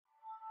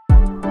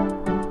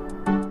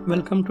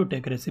Welcome to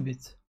Tech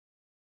Recipes.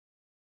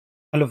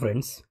 Hello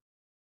friends.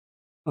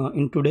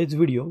 In today's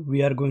video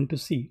we are going to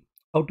see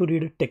how to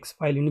read a text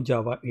file in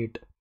Java 8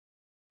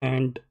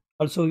 and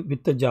also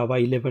with the Java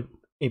 11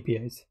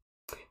 APIs.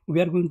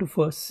 We are going to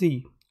first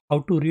see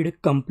how to read a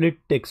complete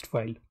text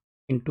file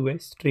into a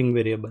string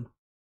variable,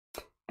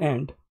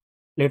 and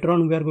later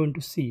on we are going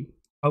to see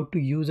how to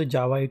use a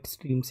Java 8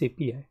 Streams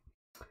API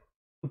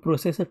to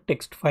process a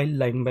text file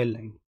line by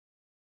line.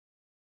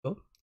 So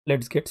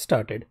let's get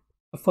started.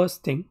 The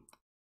first thing,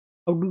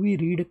 how do we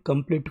read a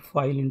complete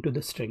file into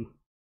the string?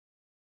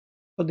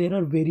 So there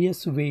are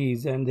various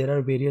ways and there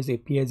are various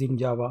APIs in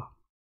Java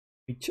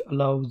which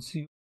allows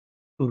you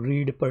to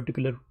read a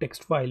particular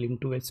text file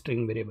into a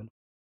string variable.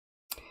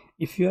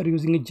 If you are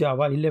using a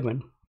Java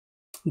 11,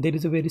 there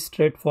is a very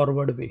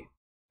straightforward way.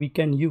 We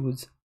can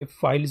use a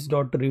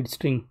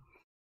Files.readString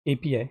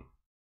API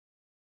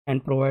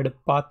and provide a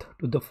path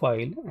to the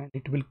file, and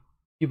it will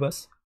give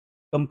us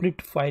complete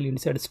file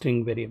inside a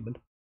string variable.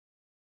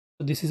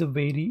 So this is a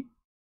very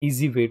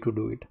easy way to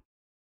do it.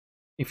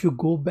 If you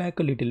go back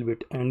a little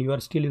bit and you are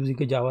still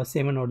using a Java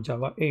 7 or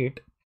Java 8,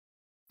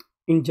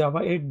 in Java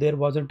 8 there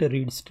wasn't a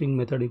read string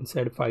method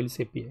inside Files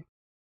API.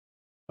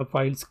 A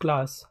Files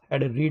class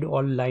had a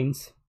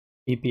readAllLines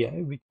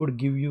API which would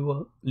give you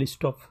a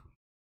list of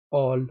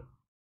all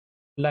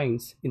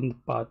lines in the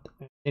path,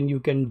 and then you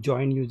can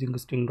join using a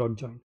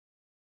string.join,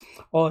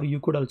 or you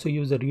could also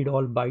use a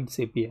readAllBytes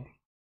API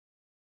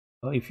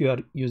if you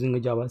are using a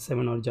Java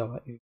 7 or Java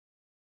 8.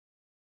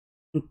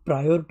 And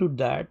prior to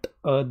that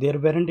there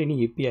weren't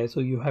any API, so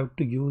you have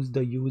to use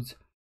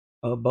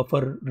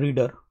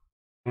BufferedReader.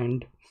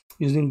 And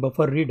using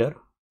BufferedReader,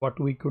 what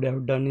we could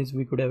have done is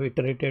we could have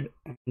iterated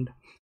and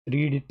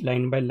read it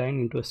line by line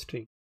into a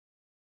string.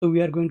 So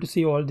we are going to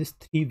see all these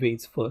three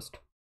ways first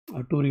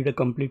to read a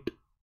complete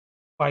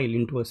file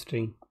into a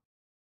string.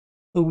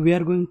 So we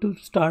are going to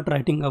start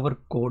writing our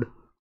code.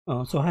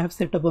 So I have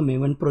set up a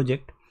Maven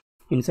project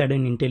inside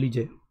an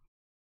IntelliJ.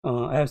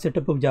 I have set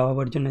up a Java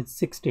version as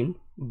 16,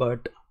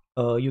 but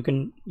you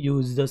can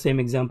use the same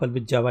example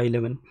with Java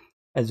 11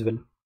 as well.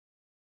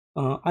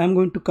 I am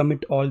going to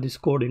commit all this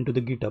code into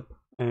the GitHub,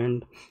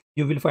 and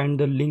you will find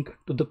the link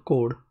to the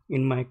code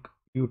in my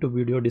YouTube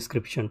video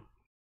description.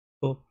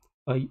 So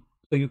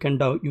you can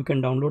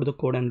download the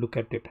code and look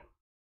at it.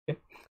 Okay.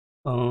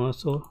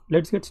 So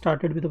let's get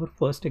started with our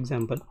first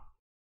example.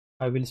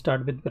 I will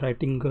start with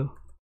writing a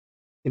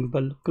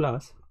simple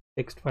class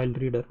text file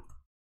reader.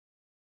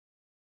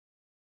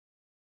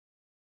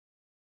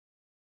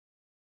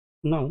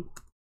 Now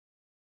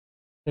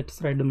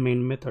let's write the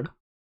main method.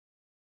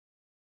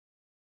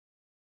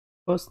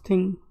 First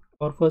thing,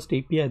 or first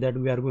API that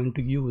we are going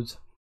to use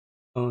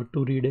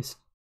to read a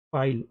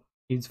file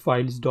is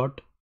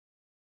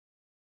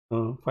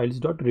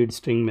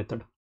Files.readString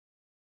method.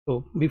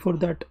 So before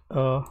that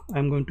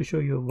I'm going to show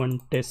you one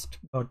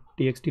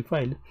test.txt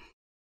file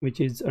which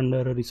is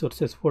under a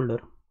resources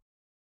folder,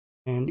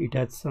 and it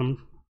has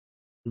some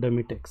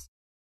dummy text.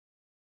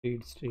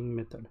 Read string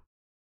method.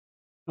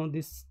 Now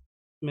this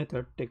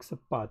method takes a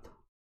path,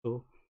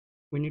 so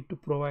we need to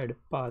provide a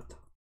path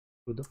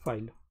to the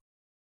file.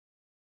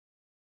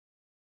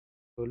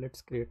 So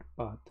let's create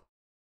path.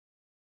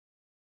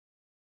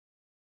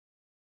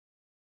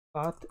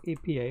 Path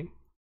API,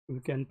 we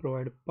can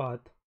provide a path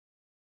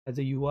as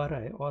a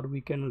URI, or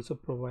we can also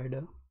provide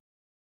a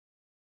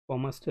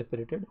comma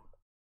separated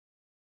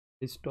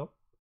list of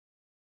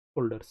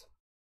folders.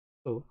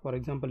 So for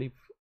example, if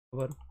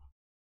our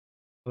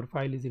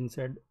file is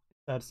inside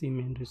src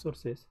main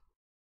resources,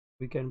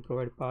 we can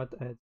provide path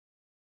as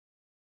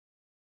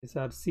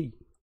src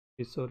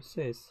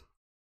resources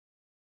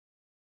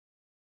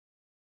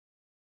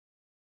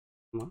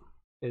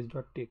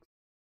s.txt.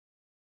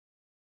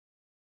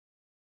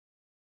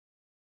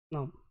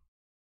 Now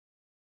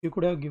you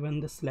could have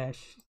given the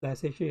slash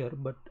h here,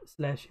 but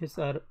slashes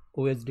are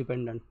OS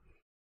dependent.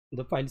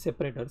 The file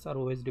separators are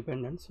OS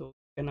dependent, so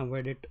you can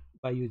avoid it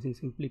by using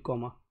simply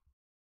comma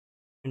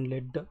and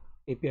let the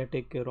API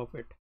take care of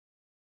it.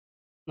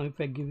 Now if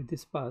I give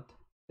this path,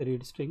 the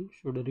read string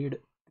should read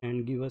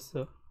and give us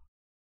a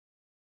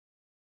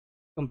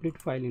complete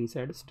file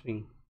inside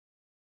string,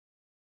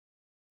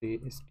 the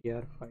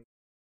str file.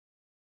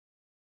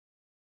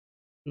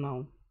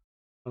 Now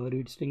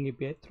read string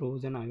API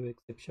throws an IO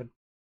exception,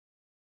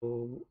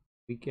 so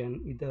we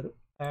can either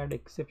add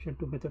exception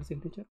to method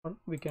signature or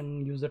we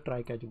can use a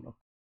try catch block.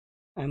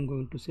 I am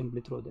going to simply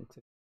throw the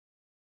exception.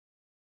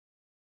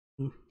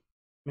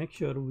 Make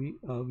sure we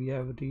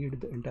have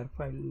read the entire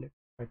file. Let's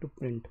try to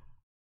print.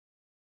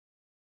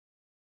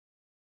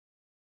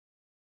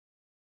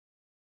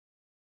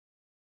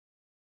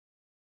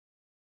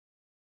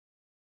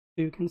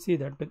 So you can see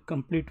that the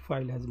complete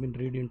file has been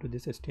read into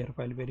this str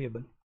file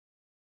variable.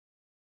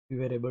 We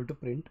were able to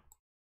print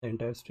the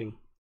entire string.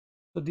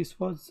 So this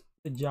was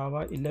the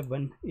Java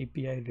 11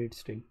 API read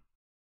string.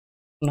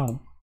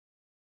 Now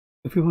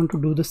if you want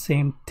to do the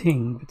same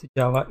thing with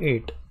Java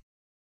 8,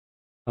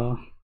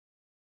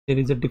 there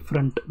is a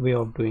different way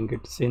of doing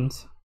it.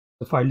 Since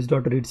the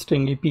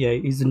Files.readString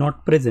API is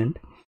not present,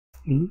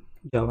 in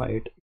Java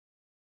 8,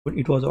 but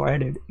it was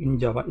added in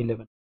Java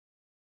 11.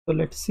 So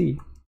let's see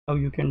how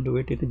you can do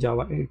it in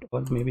Java 8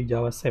 or maybe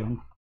Java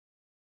 7.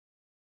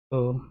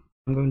 So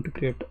I'm going to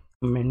create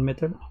a main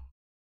method.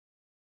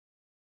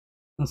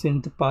 And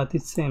since the path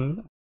is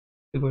same,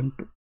 we're going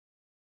to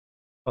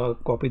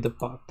copy the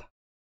path.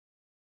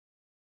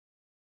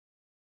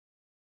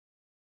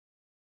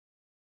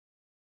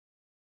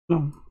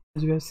 Now,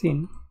 as we have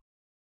seen,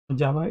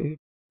 Java 8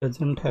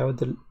 doesn't have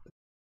the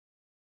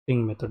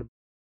string method. It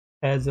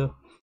has a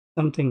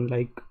something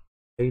like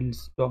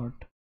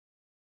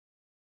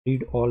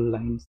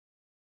Files.readAllLines.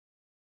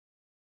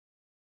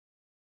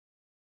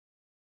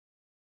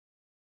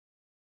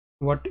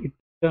 What it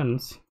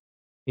does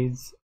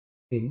is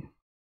a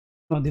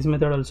now this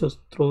method also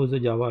throws a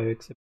Java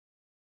exception.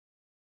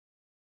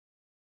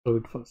 Throw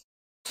it first,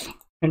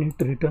 and it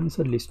returns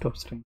a list of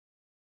strings.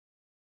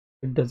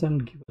 It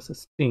doesn't give us a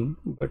string,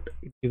 but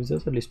it gives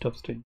us a list of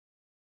strings.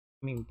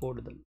 Let me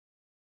import the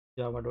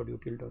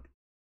java.util.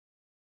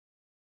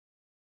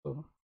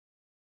 So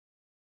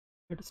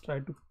let's try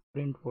to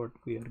print what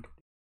we are getting.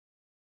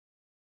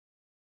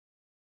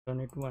 Run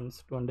it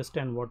once to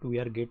understand what we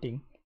are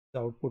getting.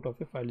 The output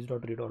of a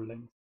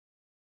Files.readAllLines.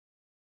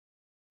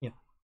 Yeah.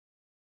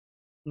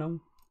 Now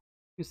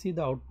you see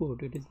the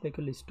output. It is like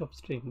a list of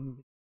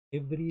string.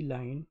 Every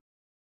line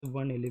is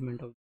one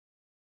element of.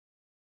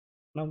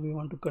 Now we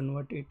want to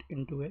convert it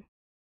into a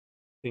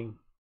string.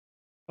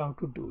 How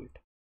to do it?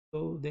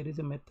 So there is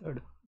a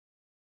method.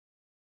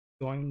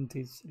 Join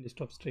this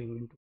list of string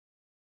into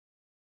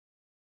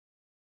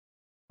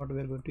what we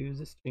are going to use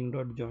is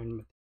string.join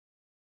method.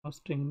 Now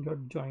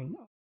string.join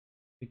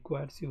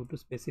requires you to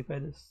specify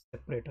the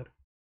separator.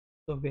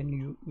 So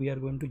when we are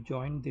going to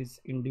join these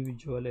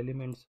individual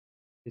elements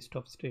list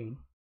of string,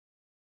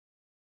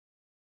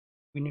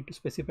 we need to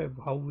specify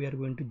how we are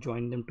going to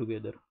join them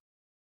together.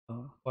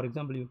 For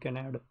example, you can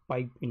add a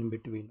pipe in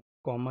between,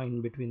 comma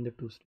in between the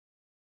two strings.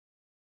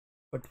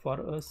 But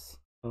for us,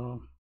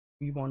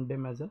 we want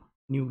them as a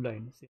new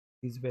line. Since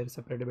these were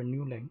separated by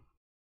new line,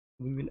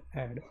 we will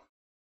add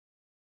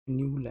a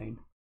new line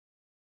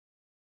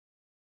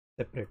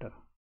separator.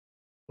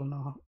 So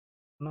now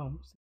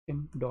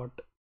system dot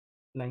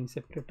line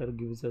separator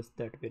gives us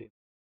that variable.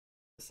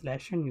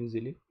 /n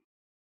usually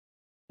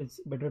it's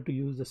better to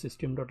use the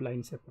system dot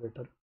line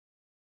separator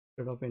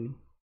instead of any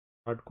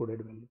hard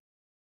coded value.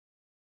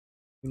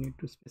 We need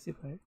to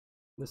specify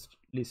the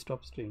list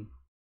of string.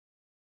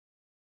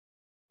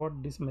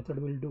 What this method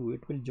will do,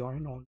 it will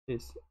join on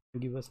this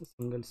and give us a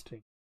single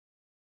string.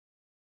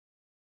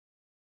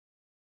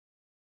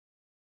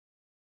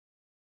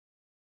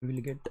 We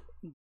will get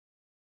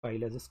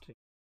file as a string.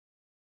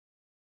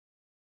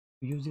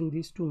 Using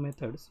these two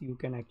methods, you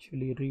can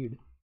actually read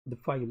the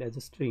file as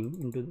a string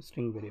into the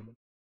string variable.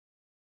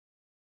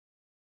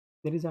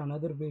 There is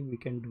another way we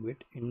can do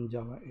it in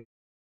Java 8.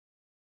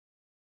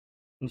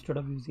 Instead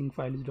of using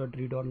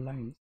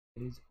Files.readAllLines,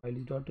 there is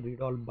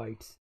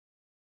Files.readAllBytes.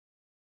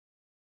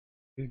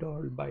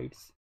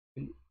 Read_all_bytes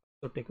will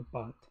also take a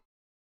path,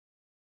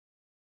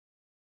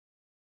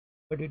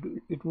 but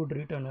it would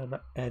return an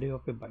array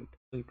of a byte.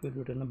 So it will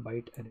return a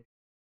byte array.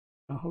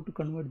 Now how to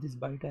convert this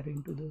byte array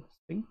into the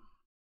string?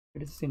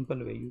 It is a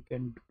simple way. You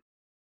can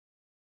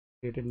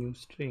create a new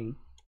string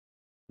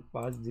and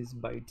pass these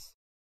bytes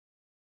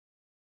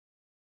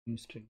new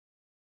string.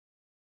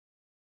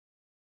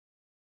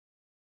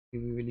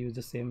 We will use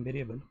the same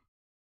variable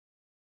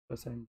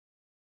percent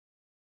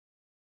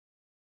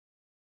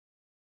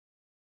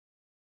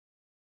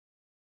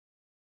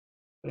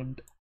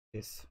print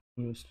this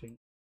new string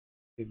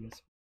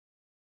previous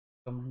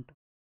comment.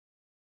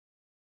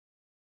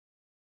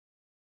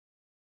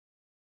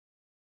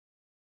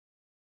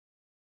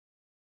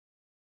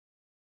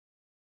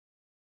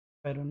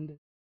 If I run this,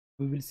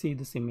 we will see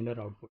the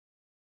similar output.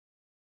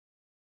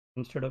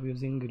 Instead of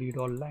using read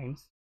all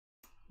lines,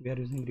 we are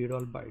using read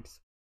all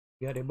bytes.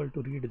 We are able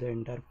to read the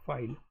entire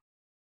file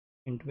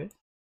into a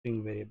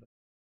string variable.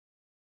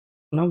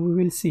 Now we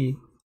will see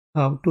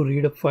how to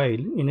read a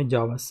file in a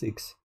Java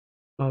 6.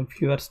 Now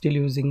if you are still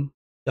using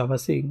Java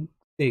 6,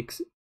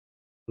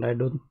 and I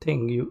don't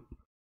think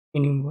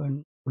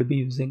anyone would be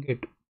using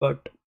it, but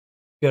if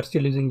you are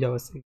still using Java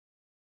 6,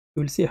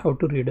 you will see how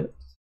to read a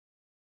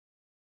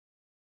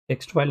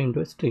text file into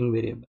a string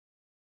variable.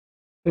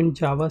 In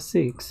Java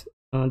 6,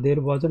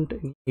 there wasn't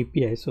any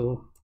API,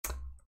 so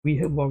we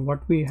have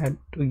what we had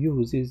to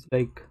use is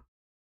like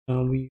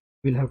we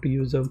will have to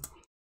use a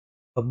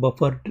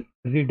buffered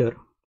reader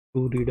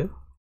to read a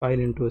file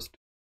into a string.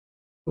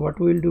 So what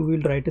we will do,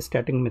 we'll write a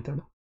static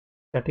method.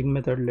 Static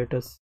method, let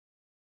us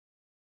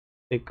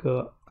take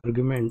a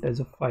argument as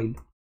a file,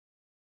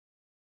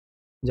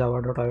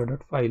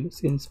 java.io.file,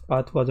 since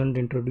path wasn't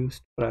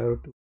introduced prior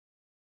to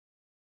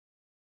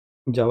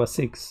Java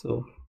 6,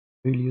 so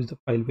we will use the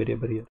file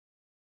variable here.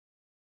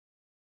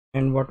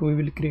 And what we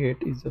will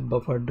create is a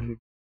buffered reader,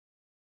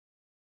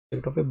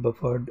 of a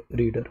buffered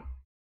reader,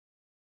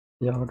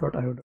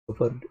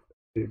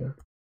 java.io.bufferedReader.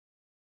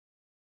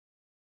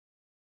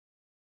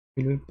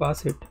 We will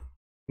pass it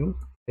new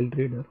file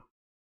reader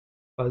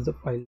because the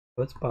file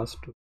was passed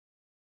to.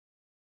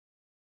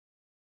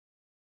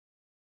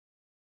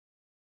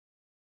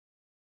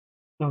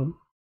 Now,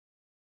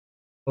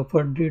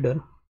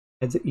 BufferedReader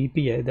has an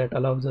API that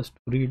allows us to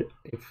read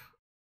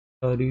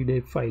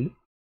a file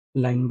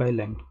line by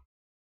line.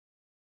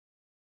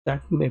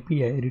 That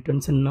API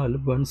returns a null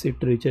once it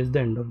reaches the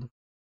end of the file.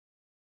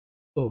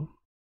 So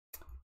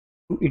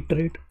to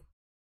iterate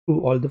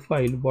through all the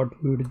file, what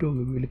we will do,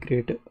 we will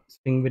create a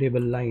string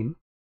variable line,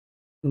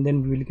 and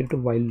then we will create a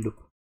while loop.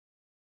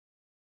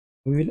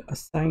 We will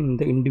assign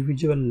the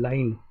individual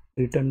line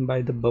written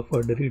by the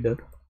buffered reader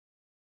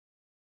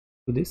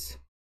to this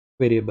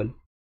variable,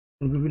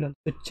 and we will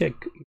also check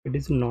if it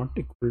is not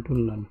equal to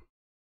none.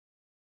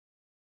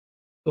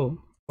 So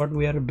what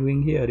we are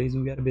doing here is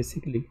we are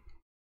basically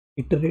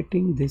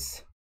iterating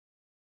this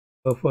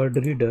buffered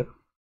reader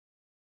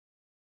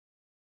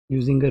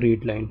using a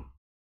read line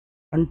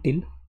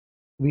until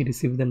we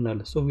receive the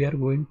null. So we are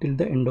going till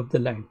the end of the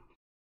line,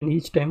 and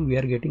each time we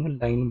are getting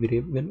a line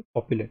variable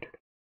populated.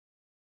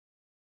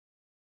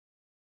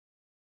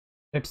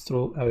 Let's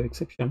throw our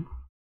exception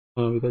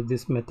because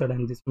this method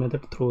and this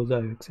method throws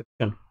our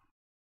exception.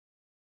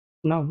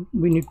 Now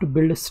we need to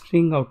build a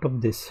string out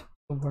of this.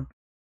 So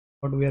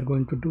what we are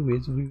going to do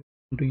is we are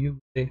going to use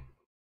a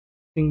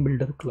string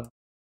builder class.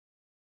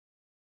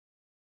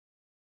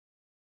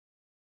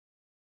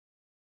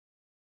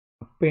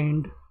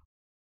 Append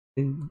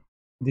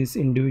this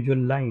individual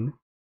line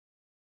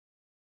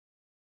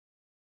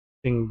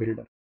string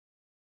builder.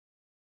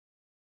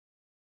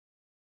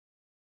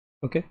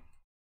 Okay,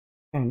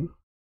 and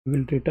we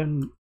will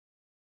return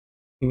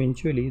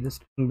eventually the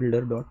string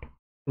builder dot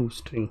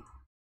toString.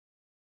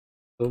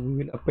 So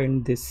we will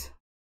append this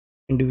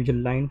individual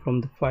line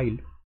from the file.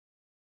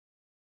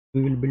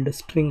 We will build a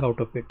string out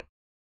of it.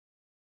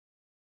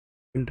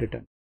 Will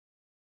return.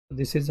 So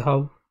this is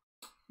how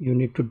you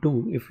need to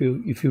do if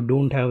you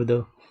don't have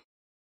the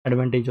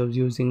advantage of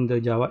using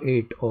the Java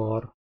 8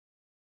 or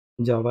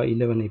Java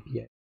 11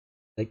 API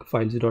like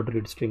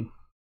Files.readString.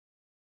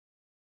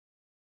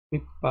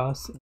 We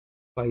pass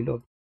file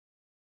of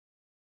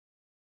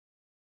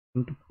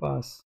to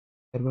pass.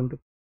 We're going to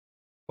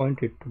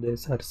point it to the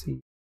src.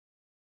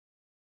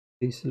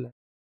 This line.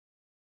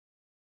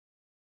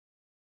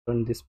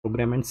 Run this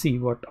program and see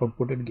what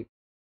output it gives.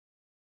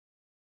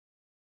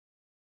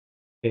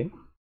 Okay,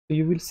 so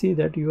you will see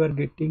that you are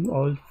getting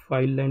all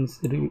file lines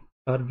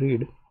are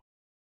read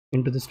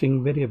into the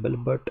string variable,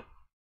 but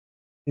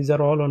these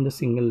are all on the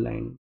single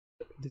line.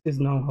 This is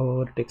now how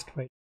our text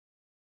file.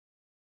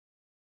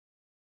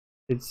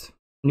 Its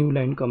new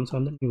line comes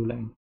on the new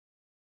line.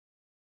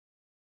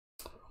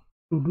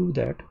 To do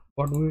that,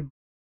 what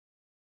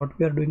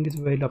we are doing is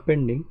while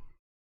appending,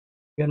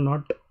 we are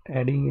not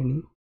adding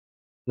any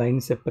line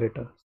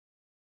separator.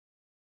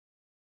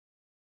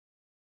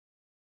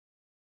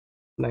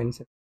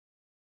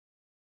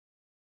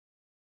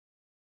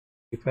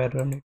 If I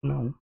run it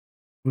now,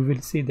 we will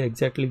see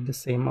exactly the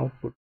same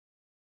output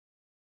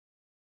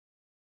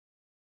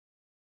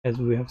as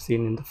we have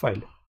seen in the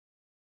file.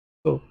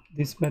 So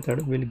this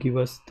method will give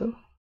us the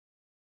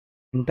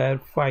entire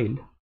file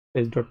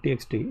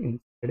test.txt inside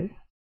a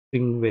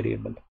string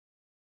variable.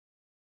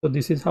 So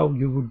this is how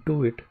you would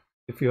do it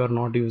if you are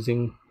not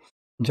using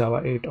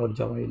Java 8 or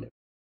Java 11.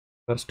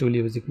 You are still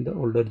using the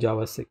older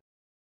Java 6.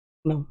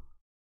 Now,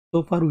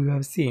 so far we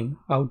have seen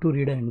how to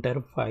read an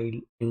entire file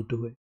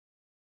into a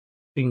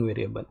string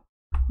variable,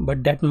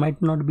 but that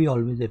might not be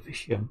always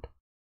efficient.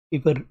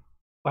 If a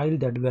file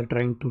that we are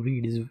trying to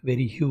read is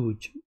very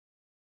huge,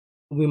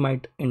 we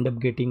might end up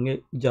getting a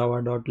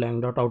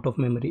java.lang out of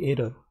memory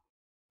error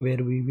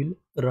where we will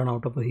run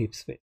out of a heap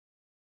space.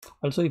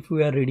 Also, if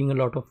we are reading a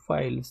lot of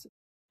files,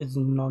 it's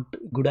not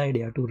a good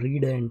idea to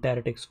read an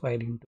entire text file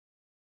into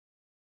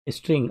a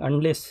string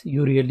unless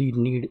you really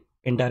need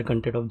entire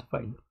content of the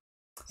file.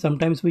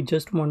 Sometimes we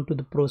just want to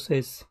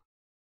process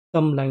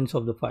some lines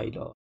of the file,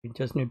 or we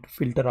just need to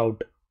filter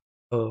out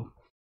a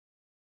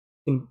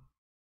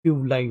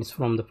few lines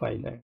from the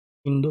file.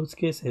 In those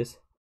cases,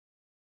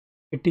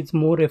 it is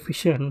more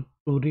efficient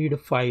to read a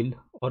file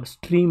or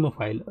stream a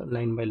file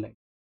line by line.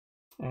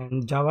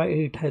 And Java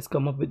 8 has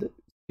come up with the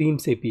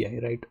Streams API,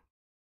 right?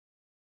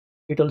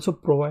 It also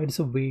provides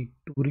a way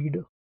to read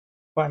a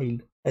file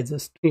as a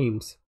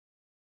streams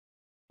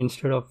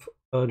instead of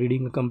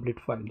reading a complete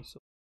file. So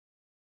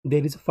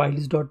there is a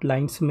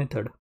Files.lines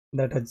method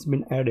that has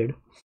been added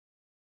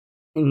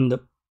in the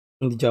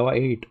Java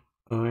 8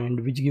 and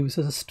which gives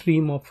us a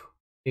stream of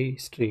a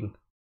string,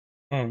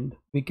 and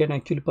we can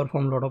actually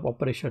perform a lot of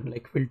operation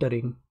like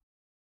filtering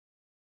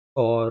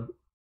or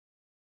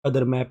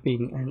other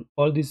mapping and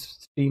all this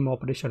stream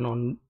operation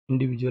on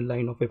individual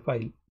line of a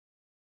file.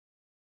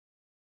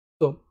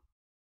 So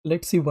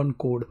let's see one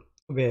code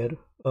where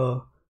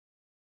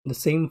the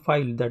same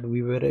file that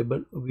we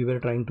were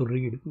trying to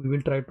read, we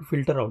will try to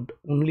filter out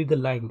only the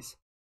lines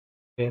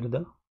where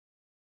the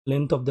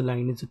length of the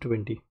line is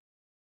 20.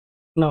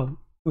 Now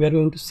we are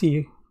going to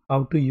see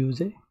how to use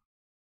a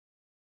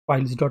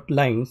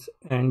Files.lines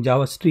and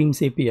Java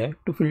Streams API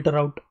to filter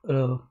out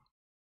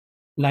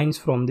lines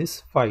from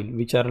this file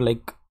which are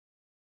like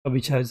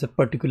which has a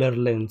particular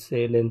length,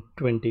 say length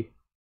 20.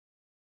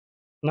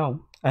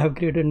 Now I have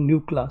created a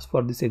new class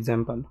for this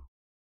example.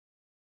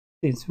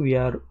 Since we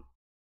are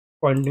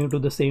pointing to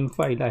the same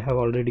file, I have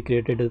already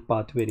created a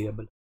path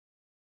variable.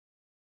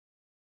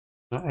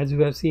 As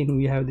we have seen,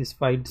 we have this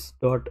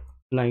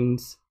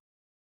Files.lines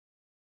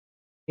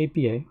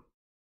API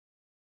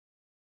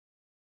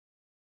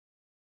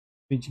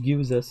which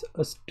gives us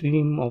a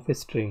stream of a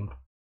string.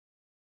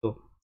 So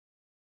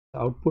the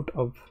output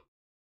of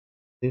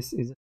this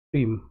is a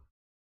stream,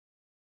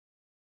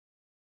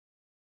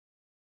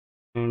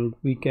 and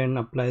we can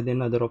apply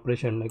then other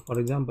operation, like for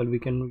example we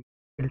can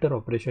filter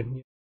operation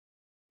here,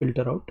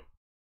 filter out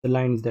the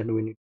lines that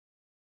we need.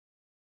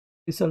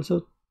 This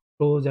also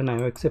throws an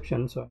IO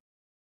exception, so I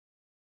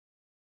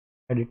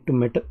add it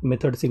to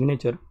method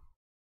signature.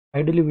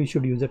 Ideally we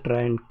should use a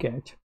try and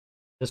catch.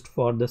 Just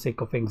for the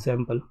sake of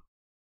example,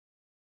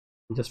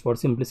 just for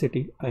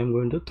simplicity, I am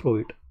going to throw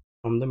it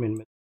from the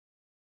main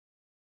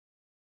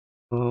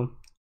method.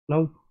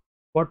 Now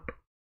what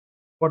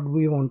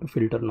we want to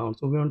filter now?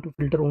 So we want to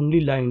filter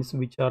only lines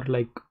which are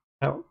like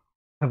have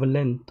a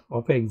length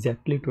of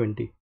exactly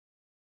 20.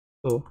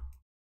 So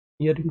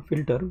here in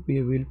filter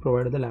we will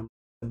provide the lambda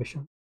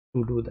exception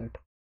to do that.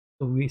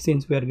 So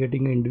since we are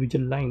getting an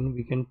individual line,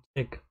 we can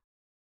check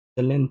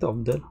the length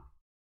of the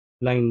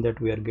line that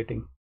we are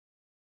getting.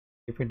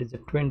 If it is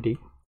at 20,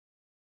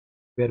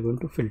 we are going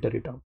to filter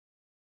it out.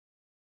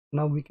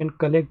 Now we can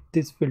collect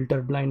this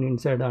filtered line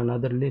inside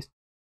another list.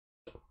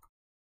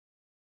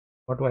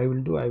 What I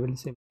will do, I will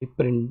simply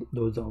print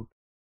those out.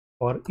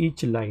 For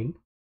each line,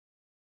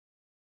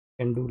 you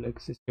can do like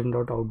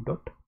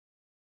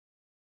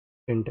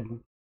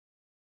system.out.println.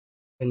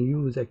 Can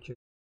use actually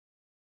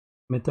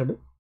method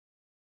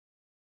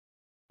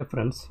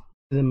reference.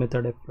 This is a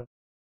method reference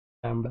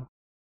lambda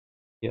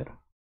here.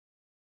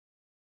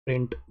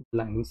 Print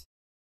lines,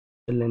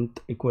 the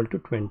length equal to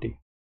 20.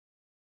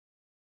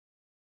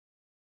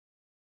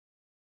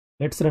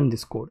 Let's run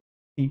this code,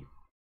 see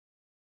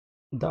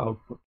the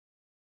output.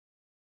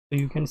 So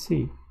you can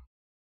see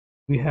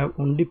we have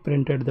only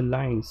printed the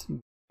lines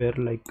where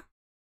like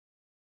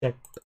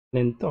exact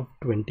length of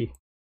 20.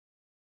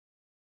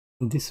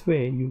 This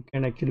way you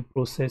can actually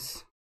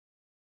process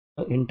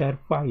the entire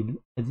file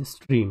as a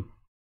stream,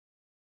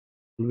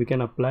 and we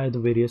can apply the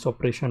various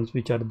operations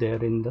which are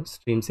there in the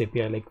streams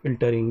API, like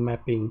filtering,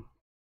 mapping,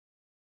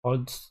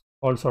 all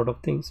sort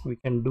of things we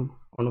can do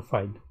on a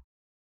file.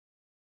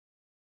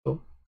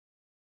 So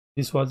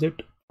this was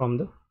it from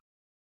the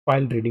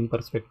file reading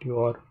perspective,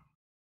 or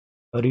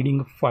reading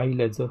a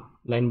file as a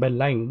line by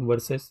line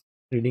versus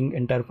reading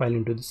entire file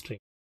into the string.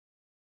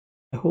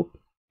 I hope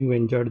you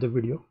enjoyed the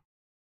video.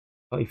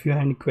 If you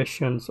have any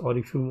questions, or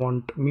if you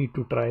want me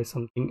to try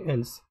something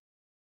else,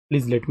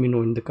 please let me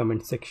know in the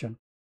comment section,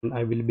 and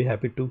I will be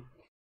happy to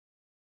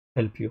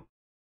help you.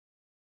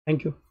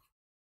 Thank you.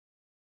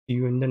 See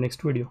you in the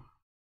next video.